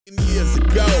Years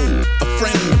ago, a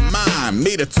friend of mine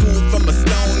made a tool from a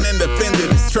stone and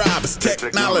defended his tribe as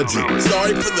technology.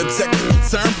 Sorry for the technical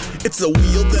term. It's a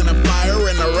wheel, then a fire,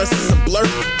 and the rest is a blur.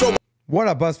 What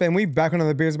up, Buzz fam? We back on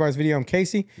another Beers Bars video. I'm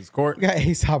Casey. It's Court. We got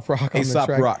Aesop Rock on Aesop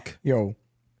the track. Rock. Yo,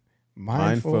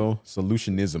 mindful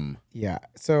solutionism. Yeah.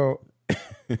 So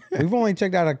we've only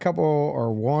checked out a couple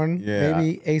or one,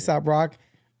 maybe Aesop Rock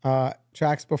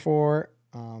tracks before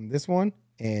this one,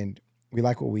 and we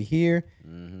like what we hear.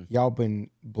 Y'all been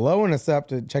blowing us up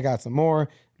to check out some more.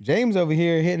 James over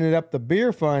here hitting it up the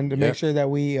beer fund to make sure that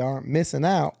we aren't missing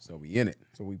out. So we in it.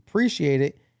 So we appreciate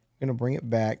it. Gonna bring it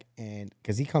back, and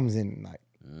because he comes in like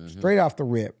straight off the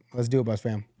rip. Let's do it, Buzz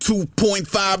fam.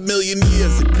 2.5 million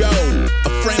years ago, a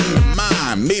friend of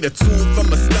mine made a tool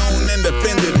from a stone and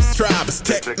defended his tribe as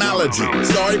technology.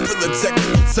 Sorry for the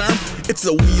technical term. It's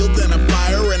a wheel, then a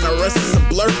fire, and the rest is a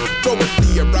blur. Throw a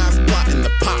theorized plot in the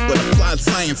pot with applied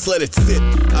science, let it sit.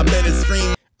 I bet it's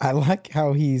scream. I like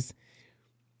how he's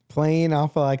playing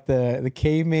off of like the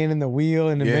caveman and the wheel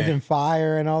and inventing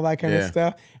fire and all that kind of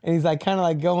stuff. And he's like kind of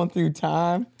like going through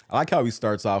time. I like how he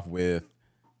starts off with,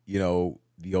 you know,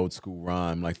 the old school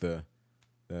rhyme, like the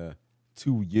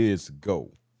 2 years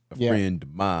ago, a friend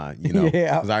of mine, you know,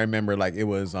 because I remember like it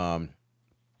was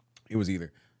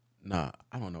either, I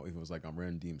don't know if it was like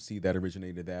Run DMC that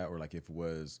originated that, or like if it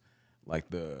was like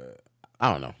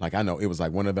I don't know. Like I know it was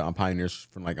like one of the pioneers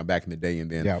from like back in the day,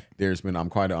 and then there's been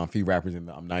quite a few rappers in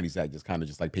the 90s that just kind of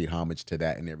just like paid homage to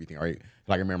that and everything. Right?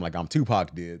 Like I remember like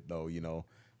Tupac did though, you know,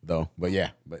 but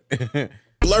yeah, but.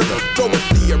 Blur, throw a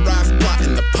theorized plot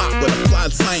in the pot with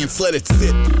applied science, let it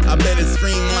sit. I bet it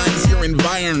streamlines your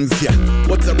environs,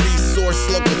 What's a resource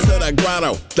local to the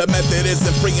grotto? The method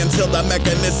isn't free until the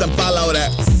mechanism follow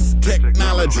that.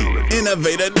 Technology,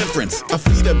 innovate a difference, a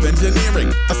feat of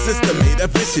engineering, a system made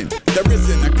efficient. There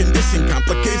isn't a condition,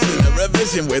 complication, a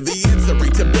revision where the answer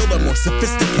ain't to build a more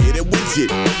sophisticated widget.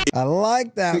 I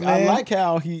like that, man. I like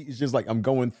how he's just like, I'm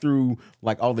going through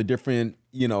like all the different,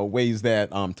 you know, ways that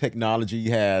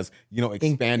technology has, you know,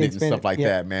 expanded and stuff like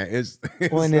that, man. It's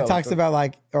when it talks about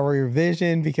like a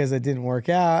revision because it didn't work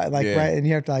out, like right, and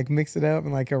you have to like mix it up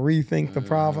and like rethink the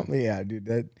problem. Yeah, dude,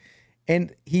 that.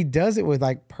 And he does it with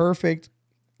like perfect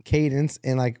cadence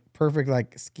and like perfect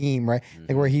like scheme, right?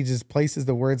 Like where he just places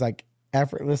the words like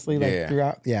effortlessly like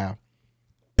throughout. Yeah.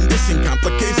 Condition,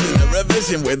 complication, a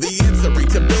revision where the answer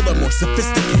ain't to build a more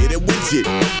sophisticated widget.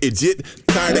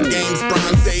 Tired of games,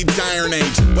 Bronze Age, Iron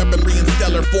Age, weaponry in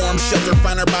stellar form, shelter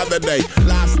finer by the day.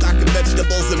 Livestock and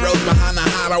vegetables and roads behind the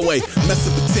hideaway.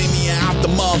 Mesopotamia out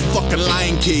the motherfucking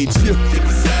lion cage. If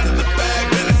it's out of the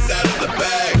bag, then it's out of the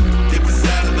bag. If it's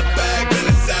out of the bag, then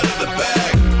it's out of the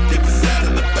bag. If it's out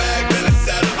of the bag, then it's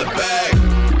out of the bag.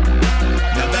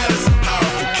 Now that is a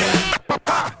powerful cat.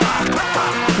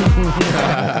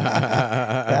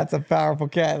 That's a powerful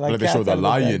cat. Like they show the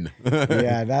lion.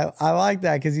 Yeah, I like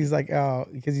that because he's like,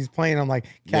 because he's playing on like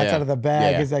cats out of the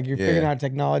bag. It's like you're figuring out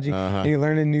technology and you're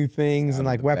learning new things and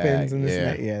like weapons and this and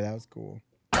that. Yeah, that was cool.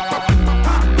 Now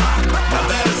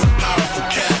that is a powerful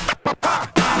cat.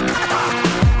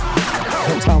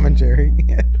 Tom and Jerry.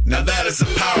 Now that is a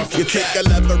powerful cat. You take a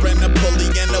lever and a pulley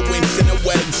and a winch and a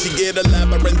wedge. You get a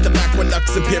labyrinth of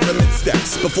aqueducts and pyramid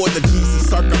steps. Before the Jesus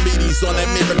Archimedes on that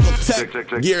miracle tech.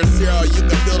 Year zero, you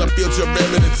can build a future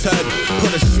rearing its head.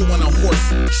 Put a shoe on a horse,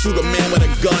 shoot a man with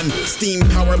a gun. Steam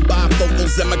powered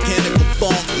bifocals and mechanical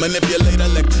funk. Manipulate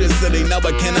electricity, no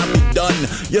it cannot be done.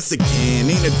 Yes it can,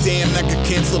 ain't a dam that could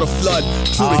cancel the flood.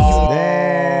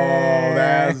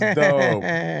 That's dope.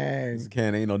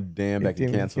 Ain't no dam that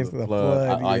can cancel the flood.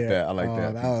 I like that. I like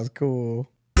that. That was cool.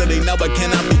 They know it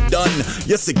cannot be done.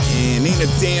 Yes it can, ain't a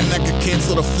dam that could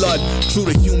cancel the flood. True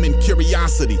to human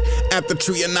curiosity. At the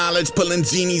tree of knowledge, pulling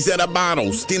genies out of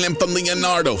bottles, stealing from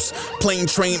Leonardo's. Plane,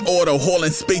 train, auto,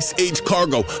 hauling space age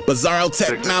cargo. Bizarro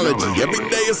technology, every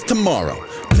day is tomorrow.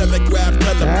 Telegraph,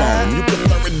 telephone, you can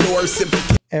blur a door, simple.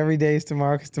 Every day is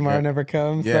tomorrow because tomorrow never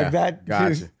comes. Like that.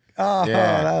 Gotcha.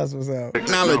 That was what's up.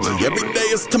 Technology, every day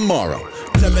is tomorrow.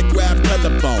 Telegraph,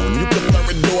 telephone, you can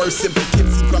blur a door, simple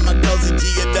tipsy from my cozy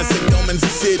geodesic dome in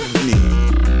Sydney.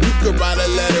 You could write a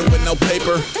letter with no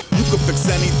paper. You could fix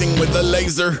anything with a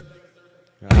laser.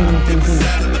 If it's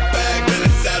out of the bag, then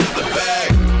it's out of the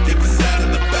bag. If it's out of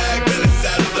the bag, then it's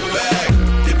out of the bag.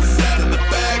 If it's out of the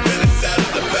bag, then it's out of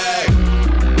the bag.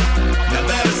 Now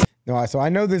that is. No, so I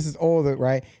know this is older,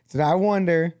 right? So now I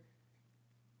wonder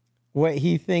what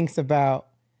he thinks about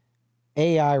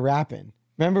AI rapping.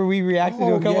 Remember we reacted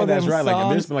to a couple of them songs? Like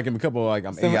there's been like a couple like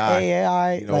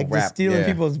AI, you know, like rap, just stealing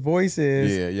people's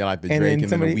voices. Yeah, like the Drake and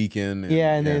then the Weeknd.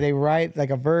 And then they write like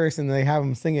a verse and they have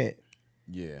them sing it.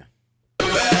 If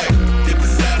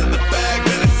it's out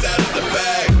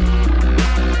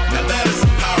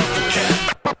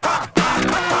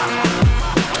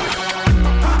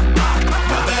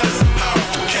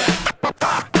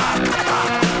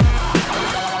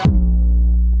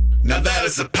Now that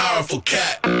is a powerful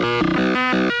cat.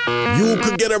 You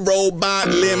could get a robot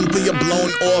limb for your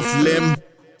blown off limb.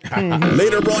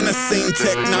 Later on, the same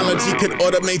technology could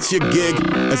automate your gig.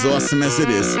 As awesome as it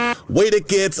is, wait, it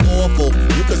gets awful.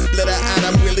 You could split an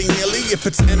atom willy-nilly. If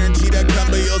it's energy that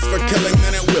can be used for killing,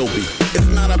 then it will be. It's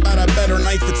not about a better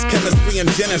knife, it's chemistry and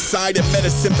genocide and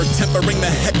medicine for tempering the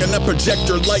heck in a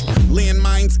projector light.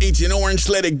 Landmines, Agent Orange,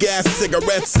 leaded gas,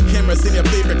 cigarettes, cameras in your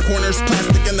favorite corners,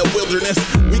 plastic in the wilderness.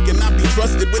 We cannot be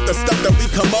trusted with the stuff that we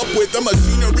come up with. The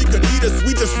machinery could eat us,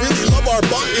 we just really love our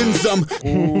buttons.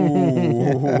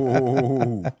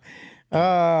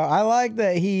 I like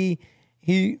that he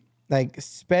like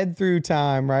sped through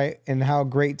time, right? And how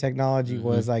great technology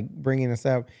was like bringing us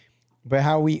up, but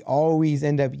how we always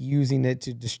end up using it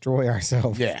to destroy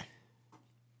ourselves. Yeah.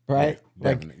 Right? Yeah,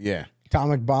 like yeah.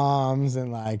 atomic bombs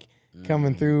and like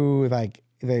coming through, like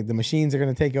the machines are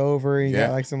going to take over. And you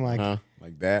got like some like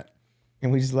that.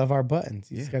 And we just love our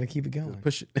buttons. You just got to keep it going.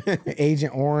 Push it.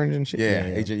 Agent Orange and shit. Yeah,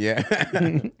 Agent,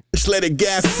 Shredded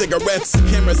gas, cigarettes,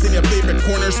 cameras in your favorite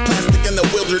corners, plastic in the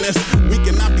wilderness. We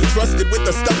cannot be trusted with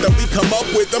the stuff that we come up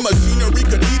with. The machinery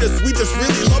could eat us, we just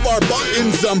really love our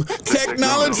buttons.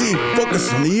 Technology,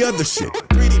 focus on the other shit.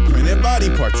 3D printed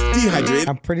body parts, dehydrated.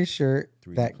 I'm pretty sure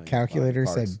that calculator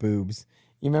said boobs.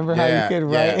 You remember how you could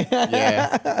write?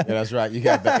 Yeah, that's right. You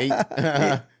got the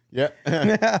 8. Yep.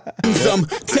 Some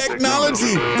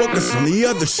technology, focus on the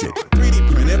other shit. 3D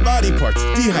printed body parts,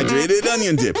 dehydrated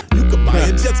onion dip. You could buy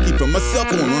a jet ski from a cell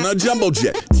phone on a jumbo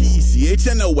jet.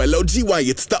 TECHNOLOGY,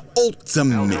 it's the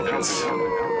ultimate.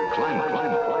 Climate,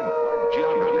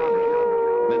 geography,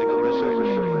 medical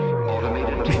research,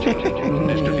 automated teaching,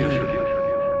 distribution,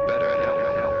 better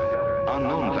health,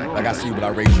 unknown factors. Like I see what I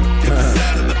rate you. If it's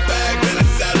out of the bag, then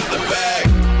it's out of the bag.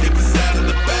 If it's out of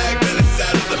the bag, then it's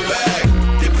out of the bag.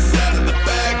 If it's out of the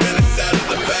bag, then it's out of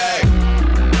the bag.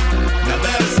 Now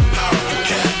that is a powerful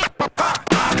cat.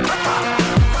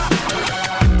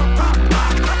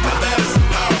 Now that is a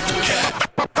powerful cat.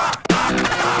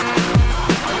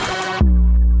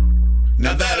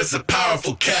 Now that is a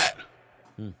powerful cat.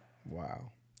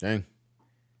 Wow. Dang.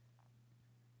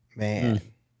 Man.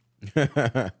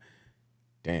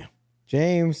 Damn.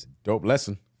 James. Dope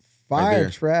lesson. Fire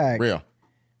right track. Real.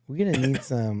 We're gonna need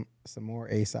some more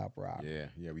Aesop rock. Yeah,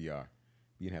 we are.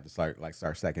 We're gonna have to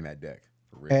start stacking that deck.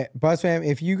 For real. Buzz fam,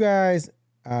 if you guys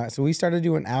so we started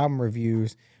doing album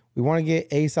reviews. We want to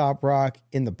get Aesop rock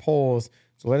in the polls.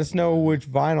 So let us know which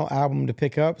vinyl album to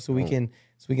pick up so we can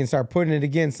start putting it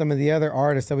against some of the other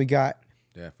artists that we got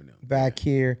back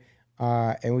here.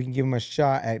 And we can give him a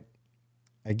shot at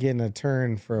getting a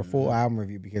turn for a full album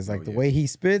review because like the way he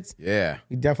spits,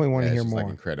 we definitely want to hear more. Like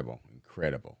incredible.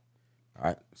 All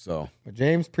right, so. But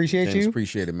James, appreciate you.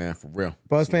 Appreciate it, man, for real.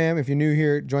 Buzz fam, if you're new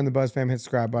here, join the Buzz fam, hit the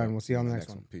subscribe button. We'll see you on the next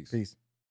one. Peace. Peace.